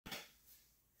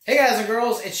Hey guys and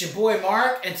girls, it's your boy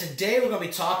Mark, and today we're going to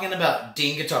be talking about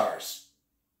Dean guitars.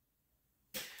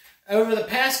 Over the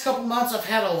past couple months, I've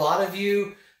had a lot of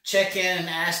you check in and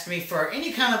ask me for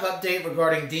any kind of update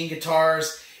regarding Dean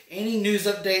guitars, any news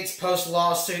updates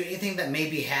post-lawsuit, anything that may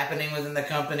be happening within the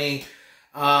company,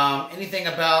 anything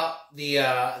about the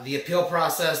appeal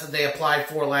process that they applied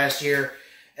for last year.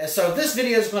 And so this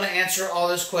video is going to answer all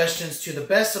those questions to the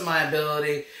best of my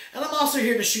ability. And I'm also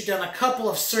here to shoot down a couple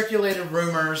of circulated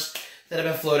rumors that have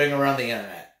been floating around the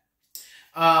internet.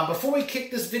 Before we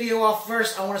kick this video off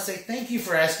first, I want to say thank you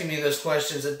for asking me those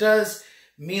questions. It does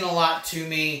mean a lot to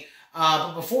me.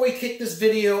 But before we kick this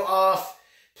video off,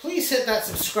 please hit that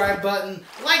subscribe button,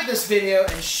 like this video,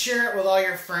 and share it with all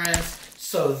your friends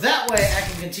so that way I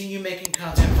can continue making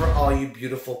content for all you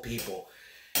beautiful people.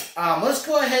 Let's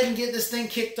go ahead and get this thing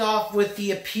kicked off with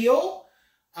the appeal.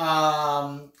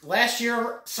 Last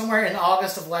year, somewhere in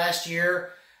August of last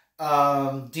year,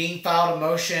 Dean filed a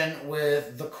motion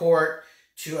with the court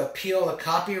to appeal the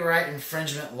copyright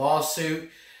infringement lawsuit.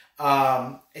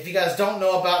 If you guys don't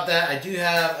know about that, I do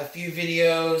have a few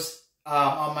videos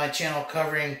on my channel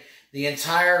covering the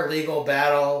entire legal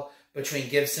battle between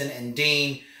Gibson and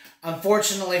Dean.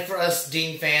 Unfortunately for us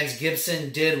Dean fans,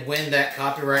 Gibson did win that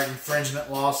copyright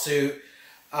infringement lawsuit,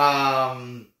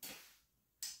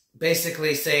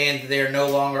 basically saying they're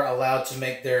no longer allowed to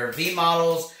make their V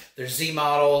models, their Z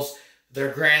models, their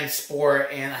Grand Sport,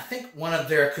 and I think one of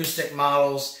their acoustic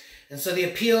models. And so the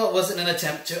appeal was in an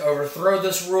attempt to overthrow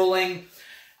this ruling.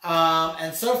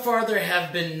 And so far there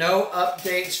have been no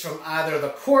updates from either the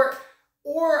court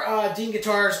or Dean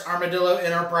Guitars Armadillo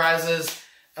Enterprises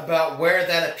about where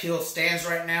that appeal stands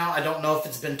right now. I don't know if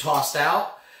it's been tossed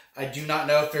out. I do not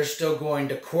know if they're still going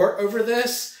to court over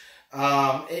this.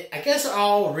 I guess it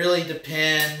all really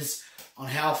depends on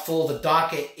how full the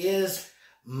docket is.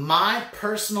 My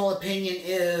personal opinion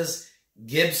is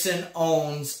Gibson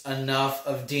owns enough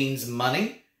of Dean's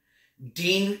money.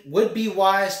 Dean would be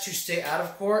wise to stay out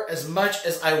of court, as much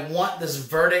as I want this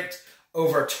verdict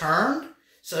overturned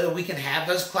so that we can have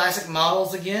those classic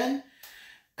models again.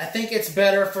 I think it's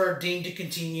better for Dean to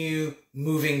continue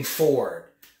moving forward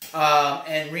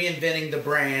and reinventing the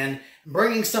brand,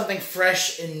 bringing something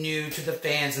fresh and new to the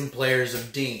fans and players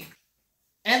of Dean.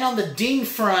 And on the Dean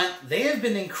front, they have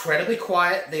been incredibly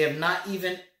quiet. They have not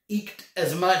even eked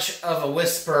as much of a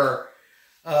whisper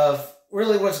of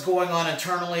really what's going on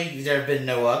internally. There have been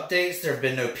no updates. There have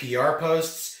been no PR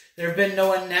posts. There have been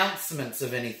no announcements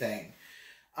of anything.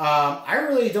 I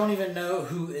really don't even know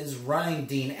who is running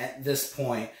Dean at this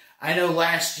point. I know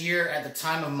last year, at the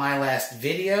time of my last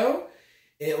video,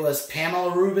 it was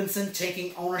Pamela Rubinson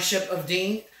taking ownership of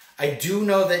Dean. I do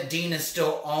know that Dean is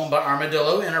still owned by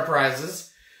Armadillo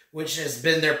Enterprises, which has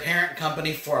been their parent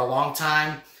company for a long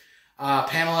time.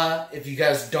 Pamela, if you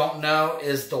guys don't know,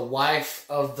 is the wife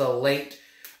of the late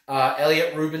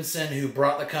Elliot Rubinson, who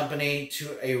brought the company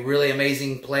to a really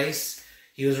amazing place.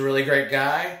 He was a really great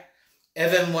guy.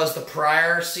 Evan was the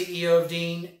prior CEO of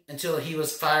Dean until he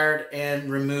was fired and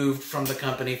removed from the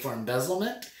company for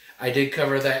embezzlement. I did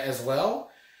cover that as well.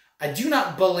 I do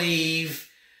not believe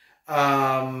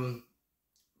Pamela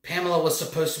was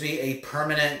supposed to be a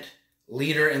permanent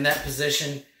leader in that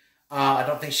position. I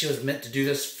don't think she was meant to do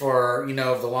this for,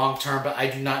 the long term, but I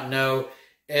do not know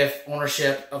if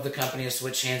ownership of the company has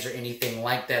switched hands or anything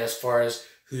like that as far as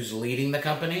who's leading the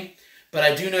company. But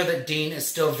I do know that Dean is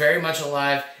still very much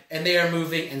alive, and they are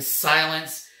moving in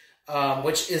silence,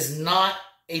 which is not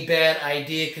a bad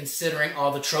idea considering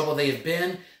all the trouble they have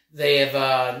been. They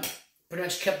have pretty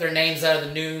much kept their names out of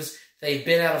the news. They've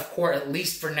been out of court, at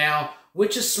least for now,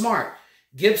 which is smart.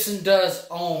 Gibson does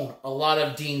own a lot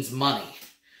of Dean's money.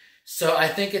 So I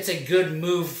think it's a good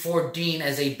move for Dean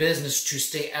as a business to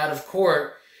stay out of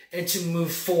court and to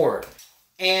move forward.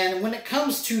 And when it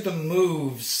comes to the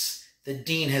moves that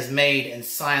Dean has made in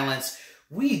silence,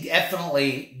 we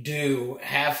definitely do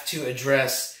have to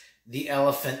address the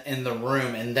elephant in the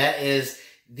room, and that is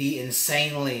the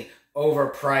insanely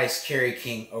overpriced Kerry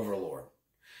King Overlord.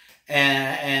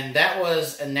 And that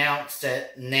was announced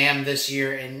at NAMM this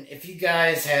year, and if you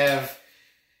guys have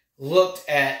looked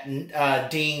at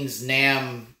Dean's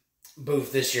NAMM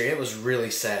booth this year, it was really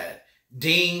sad.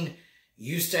 Dean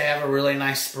used to have a really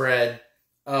nice spread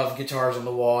of guitars on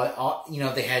the wall.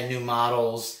 They had new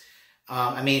models.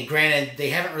 Granted, they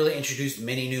haven't really introduced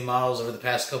many new models over the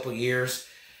past couple years,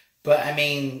 but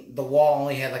the wall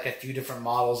only had like a few different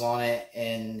models on it,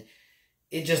 and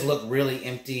it just looked really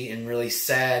empty and really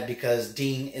sad because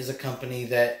Dean is a company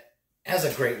that has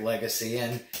a great legacy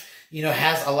and,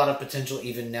 has a lot of potential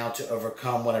even now to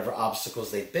overcome whatever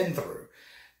obstacles they've been through.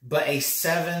 but a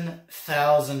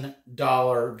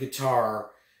 $7,000 guitar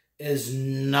is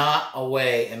not a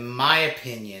way, in my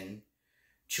opinion,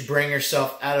 to bring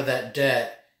yourself out of that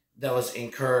debt that was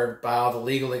incurred by all the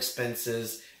legal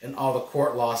expenses and all the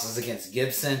court losses against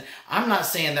Gibson. I'm not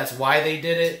saying that's why they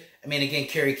did it. I mean, again,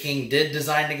 Kerry King did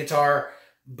design the guitar,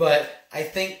 but I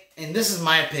think, and this is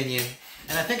my opinion,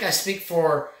 and I think I speak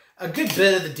for a good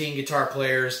bit of the Dean guitar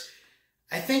players,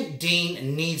 I think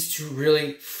Dean needs to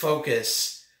really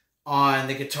focus on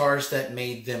the guitars that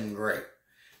made them great.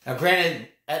 Now, granted,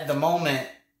 at the moment,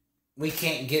 we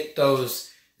can't get those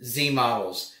Z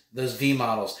models, those V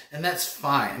models, and that's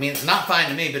fine. I mean, it's not fine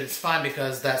to me, but it's fine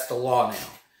because that's the law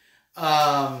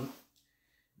now.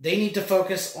 They need to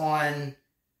focus on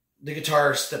the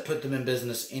guitarists that put them in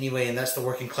business anyway, and that's the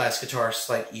working class guitarists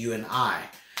like you and I.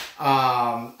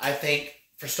 I think,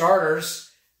 for starters,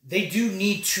 they do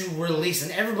need to release,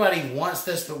 and everybody wants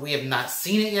this, but we have not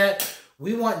seen it yet.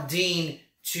 We want Dean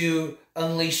to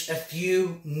unleash a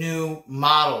few new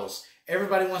models.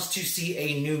 Everybody wants to see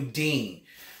a new Dean.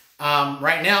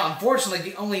 Right now, unfortunately,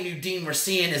 the only new Dean we're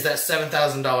seeing is that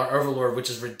 $7,000 Overlord, which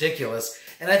is ridiculous.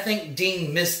 And I think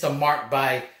Dean missed the mark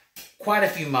by quite a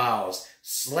few miles.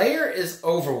 Slayer is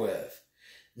over with.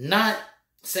 Not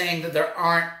saying that there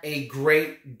aren't a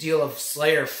great deal of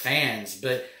Slayer fans,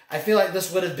 but I feel like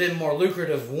this would have been more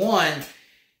lucrative, one,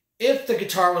 if the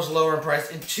guitar was lower in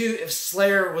price, and two, if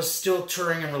Slayer was still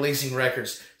touring and releasing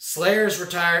records. Slayer's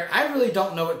retired. I really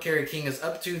don't know what Kerry King is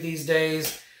up to these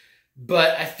days,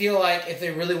 but I feel like if they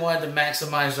really wanted to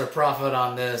maximize their profit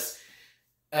on this,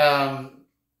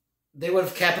 they would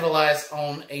have capitalized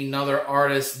on another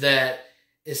artist that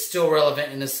is still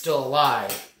relevant and is still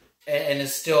alive and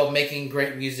is still making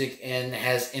great music and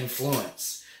has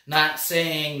influence. Not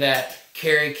saying that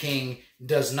Kerry King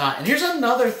does not. And here's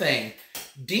another thing.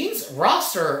 Dean's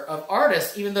roster of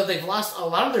artists, even though they've lost a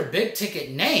lot of their big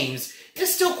ticket names,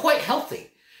 is still quite healthy.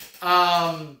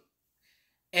 And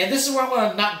this is where I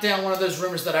want to knock down one of those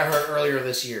rumors that I heard earlier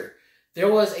this year.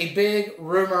 There was a big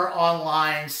rumor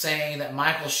online saying that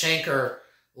Michael Schenker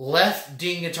left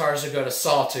Dean Guitars to go to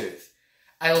Sawtooth.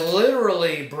 I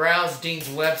literally browsed Dean's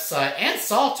website and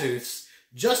Sawtooth's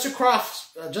just across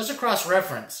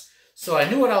reference, so I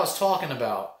knew what I was talking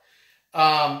about.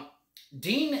 Michael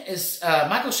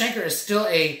Schenker is still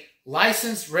a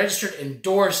licensed, registered,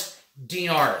 endorsed Dean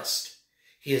artist.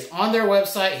 He is on their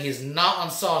website. He is not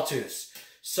on Sawtooth's.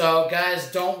 So,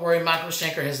 guys, don't worry. Michael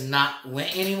Schenker has not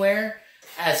went anywhere.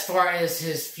 As far as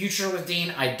his future with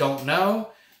Dean, I don't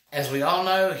know. As we all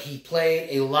know, he played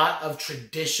a lot of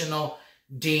traditional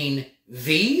Dean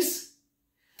V's.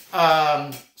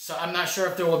 So I'm not sure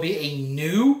if there will be a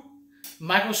new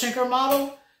Michael Schenker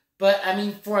model. But, I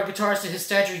mean, for a guitarist of his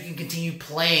stature, he can continue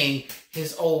playing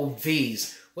his old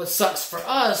V's. What sucks for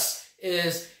us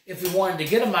is if we wanted to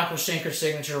get a Michael Schenker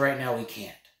signature right now, we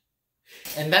can't.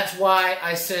 And that's why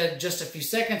I said just a few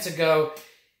seconds ago,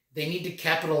 they need to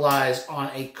capitalize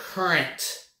on a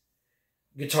current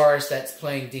guitarist that's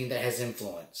playing Dean that has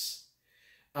influence.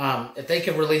 If they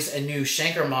could release a new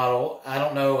Schenker model, I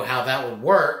don't know how that would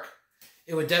work.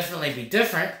 It would definitely be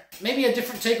different. Maybe a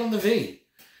different take on the V.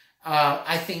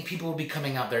 I think people will be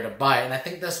coming out there to buy it. And I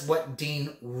think that's what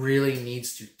Dean really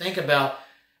needs to think about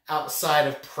outside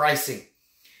of pricing.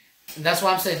 And that's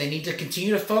why I'm saying they need to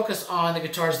continue to focus on the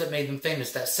guitars that made them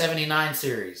famous, that 79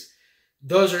 series.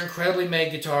 Those are incredibly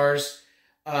made guitars.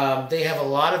 They have a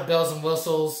lot of bells and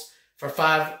whistles for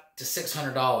 $500 to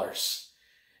 $600.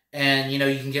 And, you know,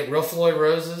 you can get real Floyd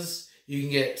Roses. You can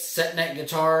get set neck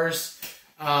guitars.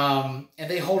 And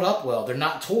they hold up well. They're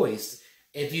not toys.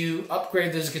 If you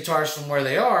upgrade those guitars from where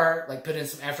they are, like put in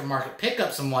some aftermarket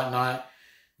pickups and whatnot,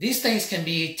 these things can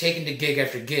be taken to gig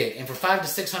after gig. And for $500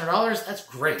 to $600, that's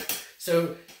great.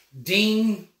 So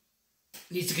Dean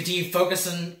needs to continue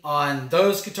focusing on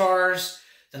those guitars,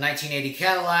 the 1980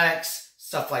 Cadillacs,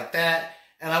 stuff like that.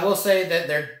 And I will say that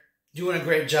they're doing a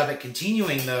great job at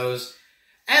continuing those,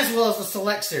 as well as the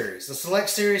Select Series. The Select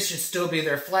Series should still be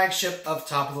their flagship of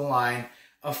top-of-the-line,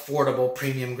 affordable,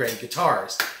 premium-grade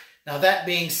guitars. Now, that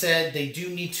being said, they do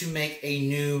need to make a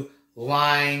new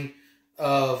line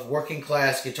of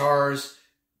working-class guitars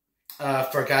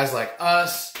for guys like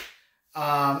us.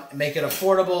 Make it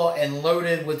affordable and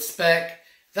loaded with spec.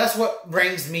 That's what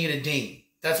brings me to Dean.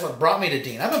 That's what brought me to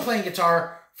Dean. I've been playing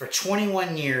guitar for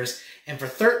 21 years, and for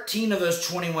 13 of those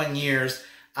 21 years,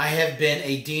 I have been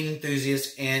a Dean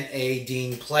enthusiast and a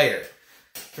Dean player.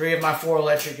 3 of my 4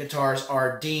 electric guitars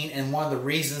are Dean, and one of the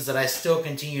reasons that I still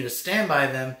continue to stand by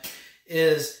them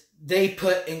is they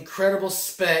put incredible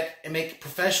spec and make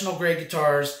professional grade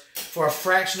guitars for a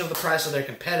fraction of the price of their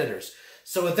competitors.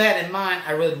 So with that in mind,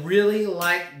 I would really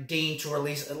like Dean to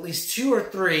release at least 2 or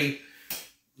 3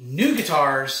 new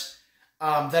guitars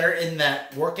that are in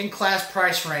that working class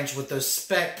price range with those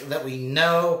specs that we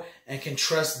know and can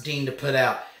trust Dean to put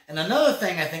out. And another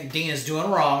thing I think Dean is doing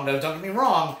wrong, though, don't get me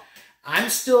wrong, I'm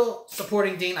still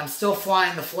supporting Dean. I'm still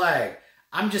flying the flag.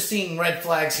 I'm just seeing red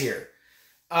flags here.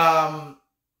 Like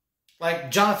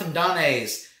Jonathan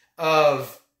Donnes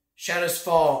of Shadows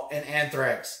Fall and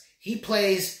Anthrax. He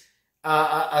plays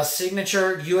a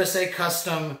signature USA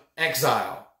Custom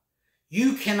Exile.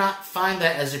 You cannot find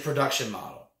that as a production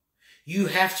model. You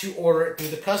have to order it through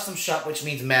the custom shop, which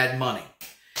means mad money.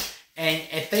 And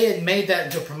if they had made that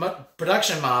into a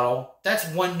production model, that's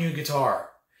one new guitar.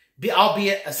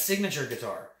 Albeit a signature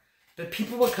guitar. But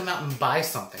people would come out and buy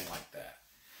something like that.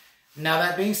 Now,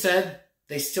 that being said,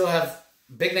 they still have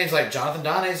big names like Jonathan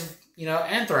Donnes,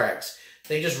 Anthrax.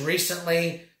 They just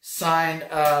recently signed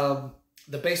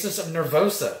the bassist of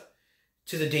Nervosa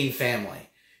to the Dean family.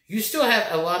 You still have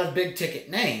a lot of big ticket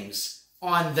names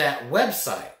on that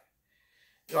website.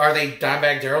 Are they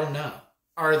Dimebag Darrell? No.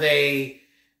 Are they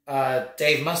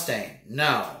Dave Mustaine?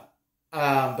 No.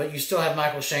 But you still have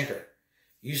Michael Schenker.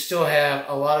 You still have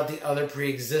a lot of the other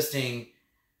pre-existing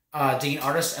Dean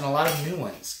artists and a lot of new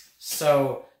ones.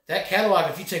 So that catalog,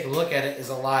 if you take a look at it, is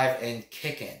alive and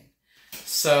kicking.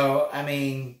 So, I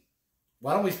mean,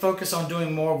 why don't we focus on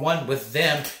doing more, 1, with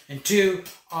them, and 2,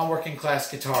 on working class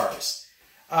guitars.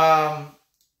 As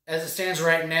it stands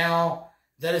right now,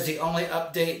 that is the only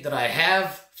update that I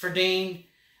have for Dean.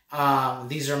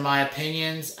 These are my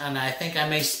opinions, and I think I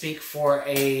may speak for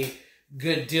a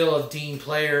good deal of Dean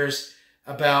players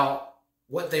about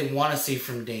what they want to see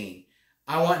from Dean.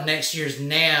 I want next year's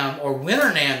NAMM, or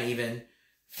Winter NAMM even,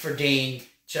 for Dean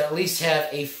to at least have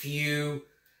a few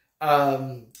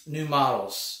new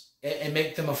models and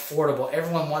make them affordable.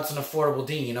 Everyone wants an affordable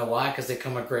Dean. You know why? Because they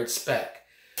come with great spec.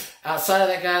 Outside of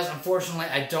that, guys, unfortunately,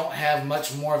 I don't have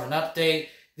much more of an update.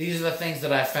 These are the things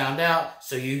that I found out,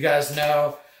 so you guys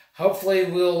know. Hopefully,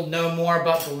 we'll know more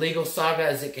about the legal saga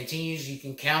as it continues. You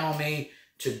can count on me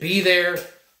to be there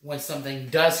when something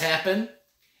does happen.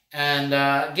 And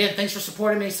again, thanks for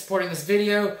supporting me, supporting this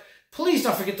video. Please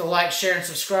don't forget to like, share, and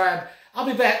subscribe. I'll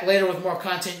be back later with more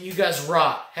content. You guys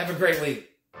rock. Have a great week.